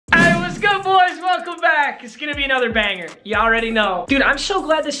pack is gonna be another banger. You already know. Dude, I'm so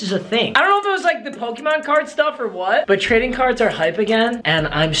glad this is a thing. I don't know if it was like the Pokemon card stuff or what, but trading cards are hype again, and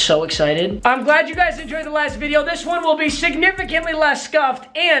I'm so excited. I'm glad you guys enjoyed the last video. This one will be significantly less scuffed,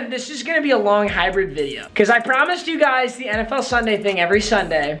 and this is gonna be a long hybrid video. Because I promised you guys the NFL Sunday thing every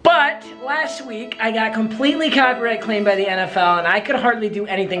Sunday, but last week I got completely copyright claimed by the NFL, and I could hardly do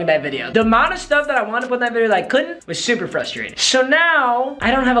anything in that video. The amount of stuff that I wanted to put in that video that I couldn't was super frustrating. So now,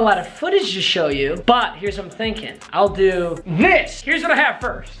 I don't have a lot of footage to show you, but here's what I'm thinking. I'll do this. Here's what I have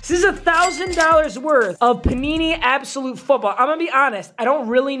first. This is $1,000 worth of Panini Absolute Football. I'm gonna be honest, I don't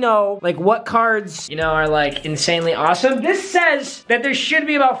really know like what cards, you know, are like insanely awesome. This says that there should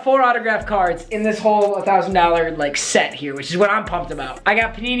be about 4 autograph cards in this whole $1,000 like set here, which is what I'm pumped about. I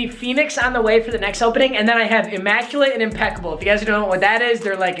got Panini Phoenix on the way for the next opening, and then I have Immaculate and Impeccable. If you guys don't know what that is,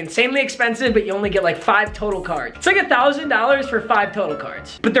 they're like insanely expensive, but you only get like 5 total cards. It's like $1,000 for 5 total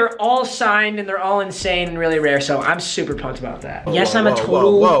cards, but they're all signed and they're all insane and really rare, so I'm super pumped about that. Yes, I'm a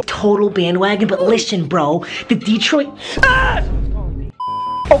total bandwagon, but listen, bro, the Detroit...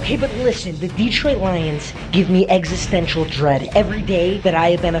 Okay, but listen, the Detroit Lions give me existential dread. Every day that I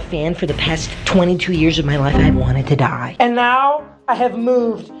have been a fan for the past 22 years of my life, I've wanted to die. And now, I have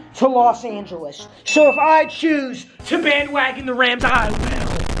moved to Los Angeles. So if I choose to bandwagon the Rams,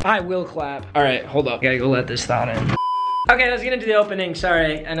 I will clap. All right, hold up. Gotta go let this thought in. Okay, let's get into the opening.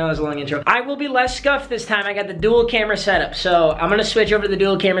 Sorry, I know it was a long intro. I will be less scuffed this time. I got the dual camera setup. So I'm gonna switch over to the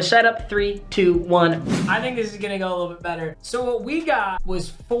dual camera setup. 3, 2, 1. I think this is gonna go a little bit better. So what we got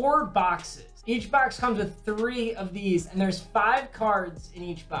was 4 boxes. Each box comes with 3 of these, and there's 5 cards in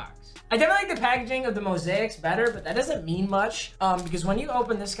each box. I definitely like the packaging of the mosaics better, but that doesn't mean much because when you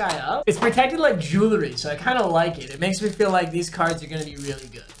open this guy up, it's protected like jewelry, so I kind of like it. It makes me feel like these cards are gonna be really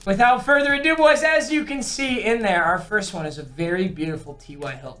good. Without further ado, boys, as you can see in there, our first one is a very beautiful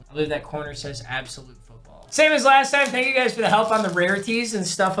T.Y. Hilton. I believe that corner says Absolute Football. Same as last time, thank you guys for the help on the rarities and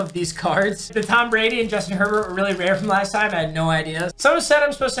stuff of these cards. The Tom Brady and Justin Herbert were really rare from last time. I had no idea. Someone said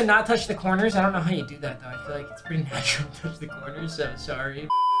I'm supposed to not touch the corners. I don't know how you do that though. I feel like it's pretty natural to touch the corners, so sorry.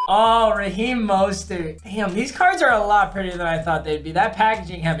 Oh, Raheem Mostert. Damn, these cards are a lot prettier than I thought they'd be. That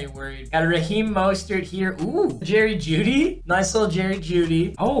packaging had me worried. Got a Raheem Mostert here. Ooh, Jerry Jeudy. Nice little Jerry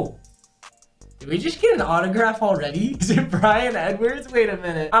Jeudy. Oh, did we just get an autograph already? Is it Bryan Edwards? Wait a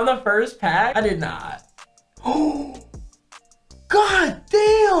minute. On the first pack? I did not. Oh, God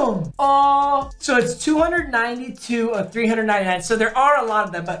damn. Oh, so it's 292 of 399. So there are a lot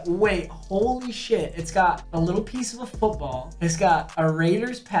of them, but wait, holy shit. It's got a little piece of a football. It's got a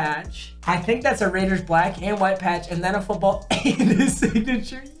Raiders patch. I think that's a Raiders black and white patch, and then a football and a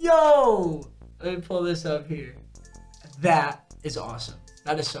signature. Yo, let me pull this up here. That is awesome.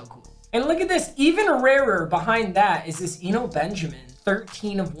 That is so cool. And look at this, even rarer behind that is this Eno Benjamin,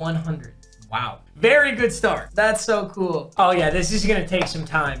 13 of 100. Wow. Very good start. That's so cool. Oh yeah, this is gonna take some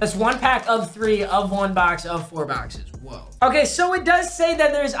time. That's 1 pack of 3 of 1 box of 4 boxes. Whoa. Okay, so it does say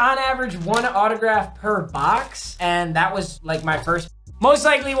that there's on average 1 autograph per box, and that was like my first. Most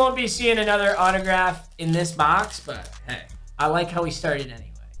likely won't be seeing another autograph in this box, but hey, I like how we started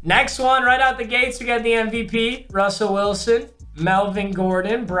anyway. Next one, right out the gates, we got the MVP, Russell Wilson, Melvin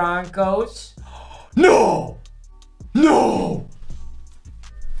Gordon, Broncos. No! No!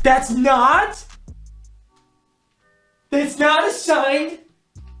 That's not a signed.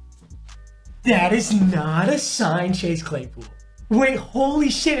 That is not a signed Chase Claypool. Wait, holy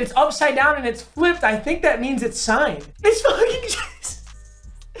shit, it's upside down and it's flipped. I think that means it's signed. It's fucking Chase.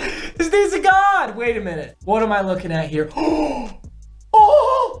 This dude's a god. Wait a minute. What am I looking at here? Oh!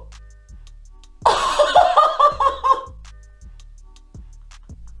 Oh!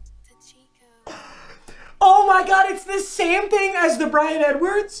 Oh my God, it's the same thing as the Bryan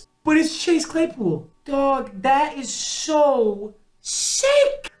Edwards, but it's Chase Claypool. Dog, that is so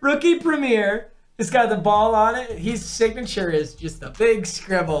sick. Rookie Premier. It's got the ball on it. His signature is just a big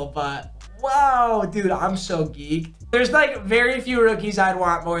scribble, but wow, dude, I'm so geeked. There's like very few rookies I'd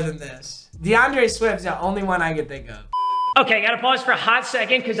want more than this. DeAndre Swift's the only one I can think of. Okay, gotta pause for a hot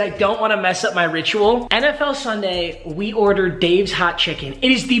second because I don't want to mess up my ritual. NFL Sunday, we ordered Dave's Hot Chicken.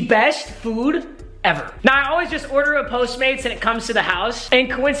 It is the best food ever. Now, I always just order a Postmates and it comes to the house. And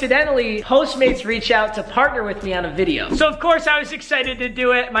coincidentally, Postmates reached out to partner with me on a video. So of course I was excited to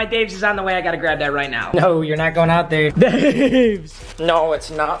do it. My Dave's is on the way. I gotta grab that right now. No, you're not going out there. Dave's. No, it's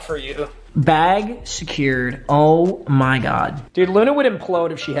not for you. Bag secured. Oh my God. Dude, Luna would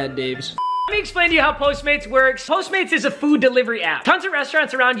implode if she had Dave's. Let me explain to you how Postmates works. Postmates is a food delivery app. Tons of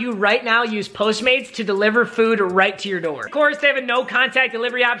restaurants around you right now use Postmates to deliver food right to your door. Of course, they have a no contact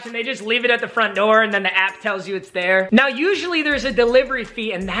delivery option. They just leave it at the front door and then the app tells you it's there. Now, usually there's a delivery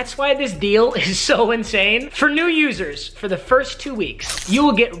fee, and that's why this deal is so insane. For new users, for the first 2 weeks, you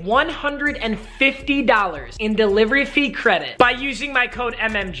will get $150 in delivery fee credit by using my code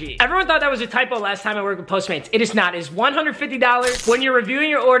MMG. Everyone thought that was a typo last time I worked with Postmates. It is not. It's $150. When you're reviewing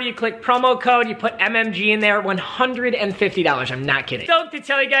your order, you click promo code, you put MMG in there, $150. I'm not kidding. Stoked to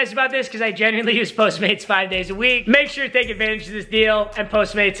tell you guys about this because I genuinely use Postmates 5 days a week. Make sure to take advantage of this deal. And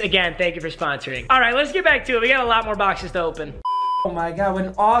Postmates, again, thank you for sponsoring. All right, let's get back to it. We got a lot more boxes to open. Oh my God, what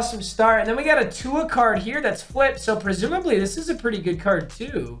an awesome start. And then we got a Tua card here that's flipped. So presumably this is a pretty good card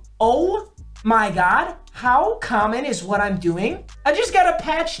too. Oh my God, how common is what I'm doing? I just got a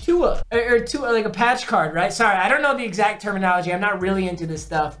patch Tua, or Tua, like a patch card, right? Sorry, I don't know the exact terminology. I'm not really into this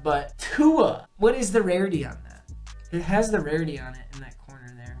stuff, but Tua, what is the rarity on that? It has the rarity on it in that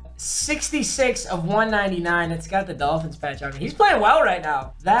corner there. 66 of 199. It's got the Dolphins patch on it. He's playing well right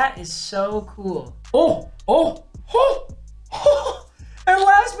now. That is so cool. And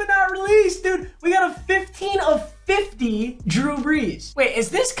last but not least, dude, we got a 15 of 50 Drew Brees. Wait, is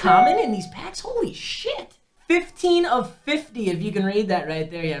this common in these packs? Holy shit. 15 of 50, if you can read that right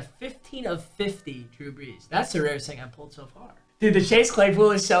there. Yeah, 15 of 50 Drew Brees. That's the rarest thing I've pulled so far. Dude, the Chase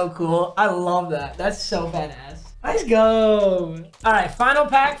Claypool is so cool. I love that. That's so badass. Let's go. All right, final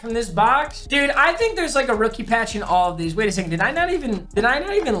pack from this box. Dude, I think there's like a rookie patch in all of these. Wait a second, did I not even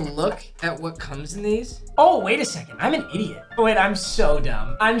look at what comes in these? Oh, wait a second, I'm an idiot. Oh, wait, I'm so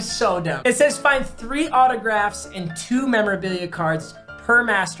dumb. I'm so dumb. It says find 3 autographs and 2 memorabilia cards per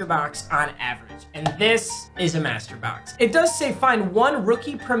master box on average. And this is a master box. It does say find 1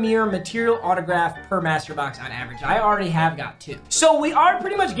 rookie premier material autograph per master box on average. I already have got 2. So we are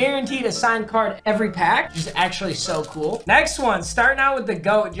pretty much guaranteed a signed card every pack, which is actually so cool. Next one, starting out with the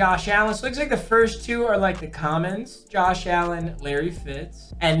GOAT, Josh Allen. So it looks like the first 2 are like the commons. Josh Allen, Larry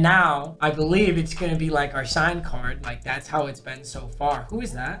Fitz. And now I believe it's gonna be like our signed card. Like that's how it's been so far. Who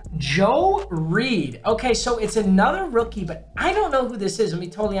is that? Joe Reed. Okay, so it's another rookie, but I don't know who this is. Let me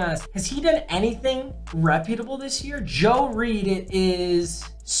be totally honest. Has he done anything reputable this year? Joe Reed, it is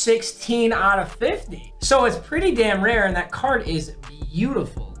 16 out of 50. So it's pretty damn rare, and that card is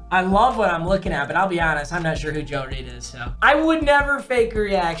beautiful. I love what I'm looking at, but I'll be honest, I'm not sure who Joe Reed is, so. I would never fake a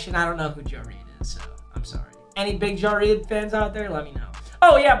reaction. I don't know who Joe Reed is, so I'm sorry. Any big Joe Reed fans out there, let me know.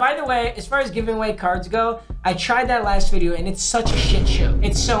 Oh yeah, by the way, as far as giving away cards go, I tried that last video and it's such a shit show.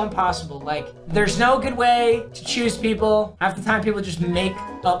 It's so impossible. Like, there's no good way to choose people. Half the time people just make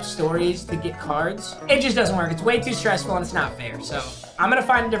up stories to get cards. It just doesn't work. It's way too stressful and it's not fair. So I'm gonna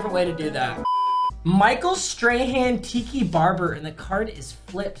find a different way to do that. Michael Strahan Tiki Barber, and the card is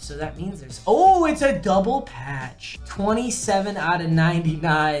flipped, so that means there's, oh, it's a double patch. 27 out of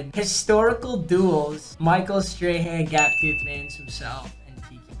 99. Historical duels. Michael Strahan, Gap Tooth Mains himself, and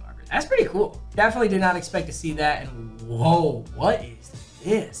Tiki Barber. That's pretty cool. Definitely did not expect to see that, and whoa, what is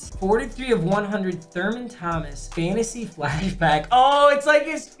this? 43 of 100 Thurman Thomas fantasy flashback. Oh, it's like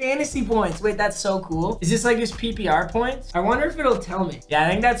his fantasy points. Wait, that's so cool. Is this like his PPR points? I wonder if it'll tell me. Yeah, I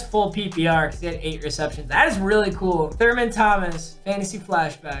think that's full PPR because he had 8 receptions. That is really cool. Thurman Thomas fantasy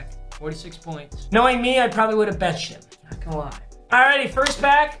flashback, 46 points. Knowing me, I probably would have benched him. Not gonna lie. Alrighty, first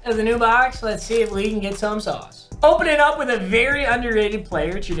pack of the new box. Let's see if we can get some sauce. Opening up with a very underrated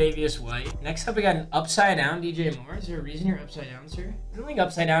player, Tre'Davious White. Next up, we got an upside down DJ Moore. Is there a reason you're upside down, sir? I don't think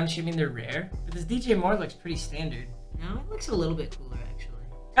upside down should mean they're rare, but this DJ Moore looks pretty standard. No, it looks a little bit cooler, actually.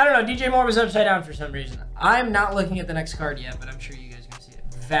 I don't know, DJ Moore was upside down for some reason. I'm not looking at the next card yet, but I'm sure you guys are gonna see it.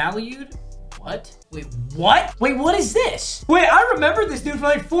 Valued? What? Wait, what? Wait, what is this? Wait, I remember this dude from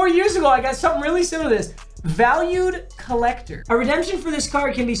like 4 years ago. I got something really similar to this. Valued Collector. A redemption for this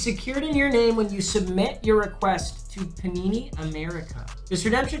card can be secured in your name when you submit your request to Panini America. This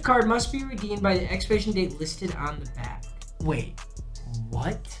redemption card must be redeemed by the expiration date listed on the back. Wait,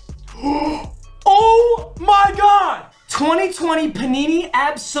 what? Oh my God! 2020 Panini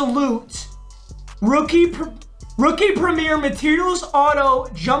Absolute Rookie Premier Materials Auto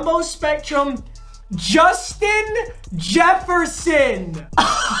Jumbo Spectrum Justin Jefferson.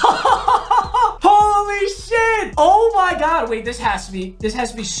 Holy shit. Oh my God. Wait, this has to be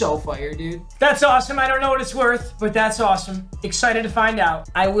so fire, dude. That's awesome. I don't know what it's worth, but that's awesome. Excited to find out.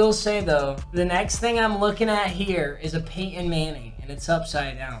 I will say though, the next thing I'm looking at here is a Peyton Manning and it's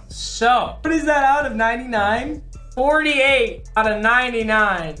upside down. So what is that out of 99? 48 out of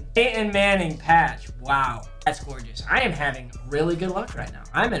 99. Peyton Manning patch. Wow. That's gorgeous. I am having really good luck right now.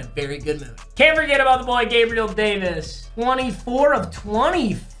 I'm in a very good mood. Can't forget about the boy Gabriel Davis. 24 of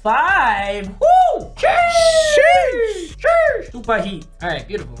 25. Woo! Cheers! Cheers! Super heat. All right,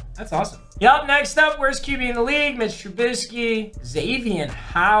 beautiful. That's awesome. Yup, next up, worst QB in the league, Mitch Trubisky, Xavier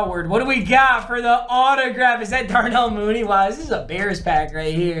Howard. What do we got for the autograph? Is that Darnell Mooney? Wow, this is a Bears pack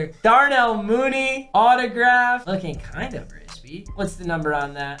right here. Darnell Mooney, autograph. Looking kind of crispy. What's the number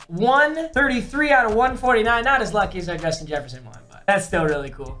on that? 133 out of 149. Not as lucky as our Justin Jefferson one, but that's still really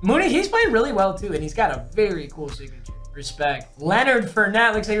cool. Mooney, he's playing really well too, and he's got a very cool signature. Respect. Leonard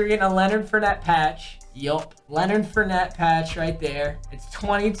Fournette. Looks like we're getting a Leonard Fournette patch. Yup. Leonard Fournette patch right there. It's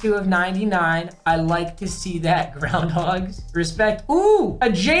 22 of 99. I like to see that, Groundhogs. Respect. Ooh, a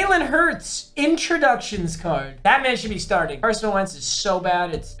Jalen Hurts introductions card. That man should be starting. Carson Wentz is so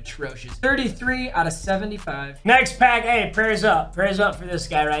bad, it's atrocious. 33 out of 75. Next pack. Hey, prayers up. Prayers up for this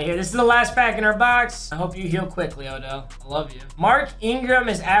guy right here. This is the last pack in our box. I hope you heal quickly, Odell. I love you. Mark Ingram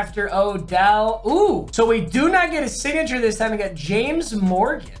is after Odell. Ooh, so we do not get a signature this time. We got James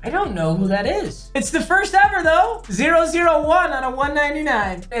Morgan. I don't know who that is. It's the first ever though. 001 out of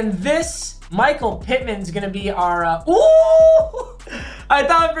 199. And this Michael Pittman's gonna be our ooh! I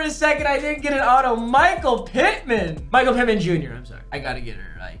thought for a second I didn't get an auto. Michael Pittman. Michael Pittman Jr. I'm sorry. I gotta get it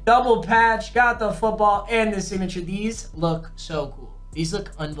right. Double patch, got the football and the signature. These look so cool. These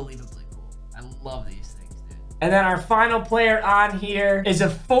look unbelievably cool. I love these things, dude. And then our final player on here is a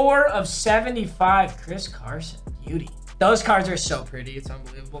 4 of 75, Chris Carson. Beauty. Those cards are so pretty. It's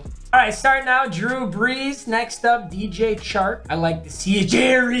unbelievable. All right, starting out, Drew Brees. Next up, DJ Chark. I like to see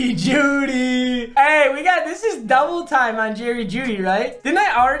Jerry Jeudy. Hey, this is double time on Jerry Jeudy, right? Didn't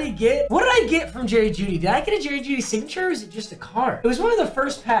I already get, what did I get from Jerry Jeudy? Did I get a Jerry Jeudy signature or is it just a card? It was one of the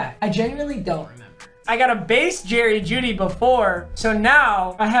first packs. I genuinely don't remember. I got a base Jerry Jeudy before, so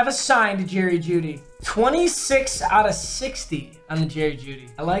now I have a signed Jerry Jeudy. 26 out of 60 on the Jerry Jeudy.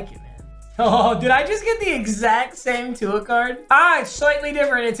 I like it, man. Oh, did I just get the exact same Tua card? Ah, it's slightly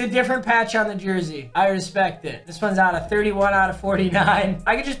different. It's a different patch on the jersey. I respect it. This one's out of 31 out of 49.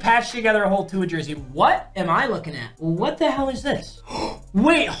 I could just patch together a whole Tua jersey. What am I looking at? What the hell is this?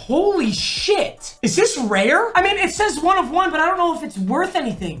 Wait, holy shit. Is this rare? I mean, it says 1 of 1, but I don't know if it's worth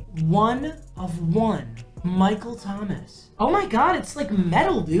anything. 1 of 1. Michael Thomas. Oh my god, it's like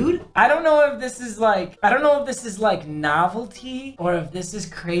metal, dude. I don't know if this is like novelty or if this is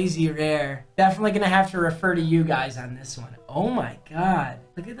crazy rare. Definitely gonna have to refer to you guys on this one. Oh my god.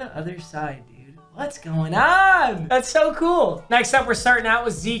 Look at the other side, dude. What's going on? That's so cool. Next up, we're starting out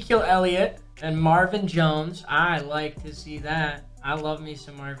with Ezekiel Elliott and Marvin Jones. I like to see that. I love me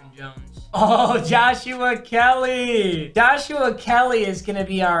some Marvin Jones. Oh, Joshua Kelly. Joshua Kelly is going to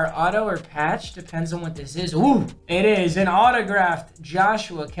be our auto or patch. Depends on what this is. Ooh, it is an autographed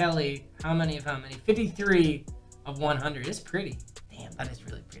Joshua Kelly. How many of how many? 53 of 100. It's pretty. Damn, that is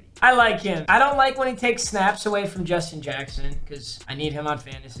really pretty. I like him. I don't like when he takes snaps away from Justin Jackson because I need him on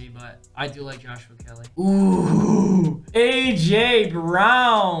fantasy, but I do like Joshua Kelly. Ooh, AJ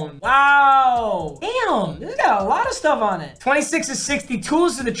Brown. Wow. Damn, this got a lot of stuff on it. 26 of 60,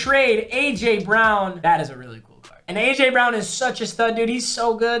 tools of the trade, AJ Brown. That is a really cool card. And AJ Brown is such a stud, dude. He's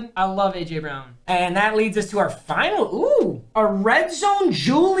so good. I love AJ Brown. And that leads us to our final, ooh, a red zone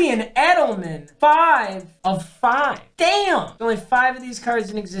Julian Edelman, 5 of 5. Damn, there's only 5 of these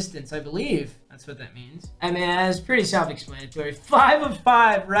cards in existence, I believe. That's what that means. I mean, it's pretty self-explanatory. 5 of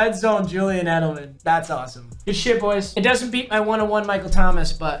 5, red zone Julian Edelman. That's awesome. Good shit, boys. It doesn't beat my 101 Michael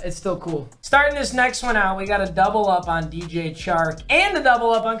Thomas, but it's still cool. Starting this next one out, we got a double up on DJ Chark and a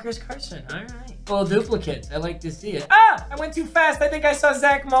double up on Chris Carson. All right. Full duplicates. I like to see it. Ah, I went too fast. I think I saw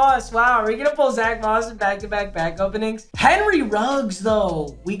Zach Moss. Wow, are we gonna pull Zach Moss in back-to-back pack openings? Henry Ruggs,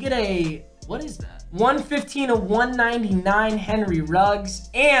 though. We get a, what is that? 115 of 199 Henry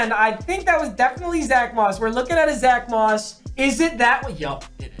Ruggs. And I think that was definitely Zach Moss. We're looking at a Zach Moss. Is it that one? Yup,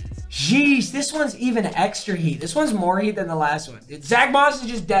 it is. Jeez, this one's even extra heat. This one's more heat than the last one. Dude, Zach Moss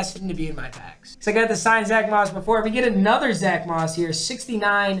is just destined to be in my packs. So I got to sign Zach Moss before. We get another Zach Moss here.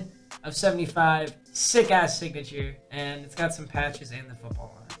 69 of 75. Sick ass signature. And it's got some patches and the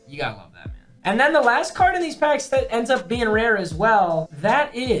football on it. You gotta love that, man. And then the last card in these packs that ends up being rare as well,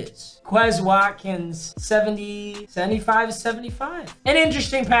 that is Quez Watkins, 75 of 75. An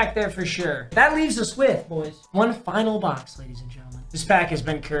interesting pack there for sure. That leaves us with, boys, one final box, ladies and gentlemen. This pack has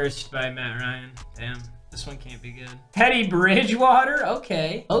been cursed by Matt Ryan. Damn. This one can't be good. Teddy Bridgewater.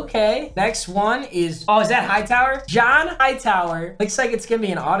 Okay. Okay. Next one is, oh, is that Hightower? John Hightower. Looks like it's going to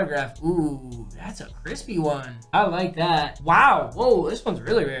be an autograph. Ooh, that's a crispy one. I like that. Wow. Whoa, this one's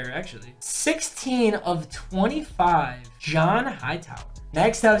really rare, actually. 16 of 25. John Hightower.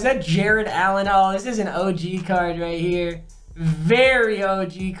 Next up, is that Jared Allen? Oh, this is an OG card right here. Very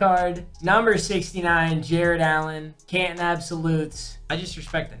OG card. Number 69, Jared Allen. Canton Absolutes. I just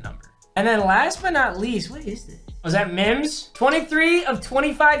respect the number. And then last but not least, what is this? Was that Mims? 23 of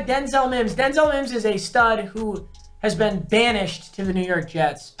 25, Denzel Mims. Denzel Mims is a stud who has been banished to the New York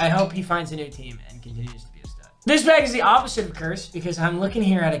Jets. I hope he finds a new team and continues to be a stud. This bag is the opposite of cursed because I'm looking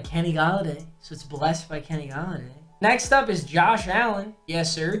here at a Kenny Golladay. So it's blessed by Kenny Golladay. Next up is Josh Allen.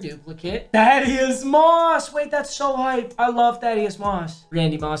 Yes, sir. Duplicate. Thaddeus Moss. Wait, that's so hype. I love Thaddeus Moss.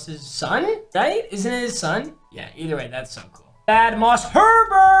 Randy Moss's son, right? Isn't it his son? Yeah, either way, that's so cool. Thad Moss.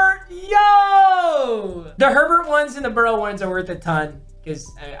 Herbert. Yo! The Herbert ones and the Burrow ones are worth a ton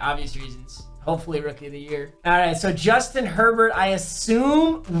because obvious reasons. Hopefully rookie of the year. All right, so Justin Herbert, I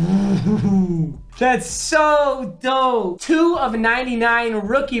assume. Ooh, that's so dope. 2 of 99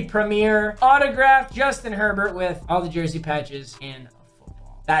 rookie premiere. Autographed Justin Herbert with all the jersey patches and a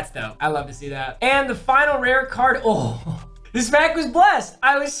football. That's dope. I love to see that. And the final rare card. Oh, this pack was blessed.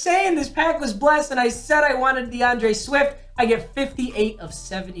 I was saying this pack was blessed and I said I wanted DeAndre Swift. I get 58 of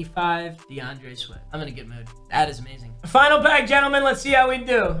 75 DeAndre Swift. I'm in a good mood. That is amazing. Final pack, gentlemen. Let's see how we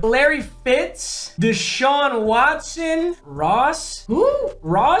do. Larry Fitz, Deshaun Watson, Ross. Who?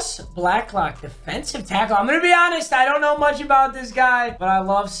 Ross Blacklock, defensive tackle. I'm going to be honest. I don't know much about this guy, but I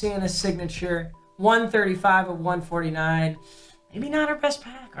love seeing his signature. 135 of 149. Maybe not our best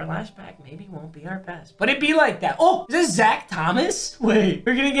pack. Our last pack maybe won't be our best. But it'd be like that. Oh, is this Zach Thomas? Wait,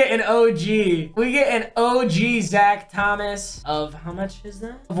 we're gonna get an OG. We get an OG Zach Thomas of, how much is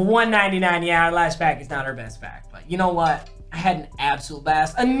that? Of 199. Yeah, our last pack is not our best pack. But you know what? I had an absolute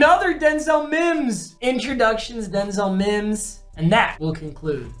blast. Another Denzel Mims. Introductions, Denzel Mims. And that will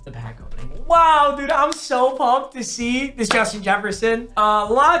conclude the pack opening. Wow, dude, I'm so pumped to see this Justin Jefferson.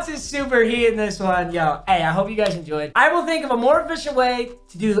 Lots of super heat in this one. Yo, hey, I hope you guys enjoyed. I will think of a more efficient way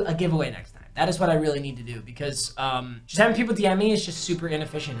to do a giveaway next time. That is what I really need to do because just having people DM me is just super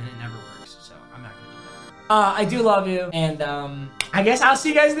inefficient and it never works. So I'm not gonna do that. I do love you. And I guess I'll see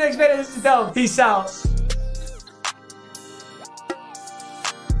you guys in the next video. This is dope. Peace out.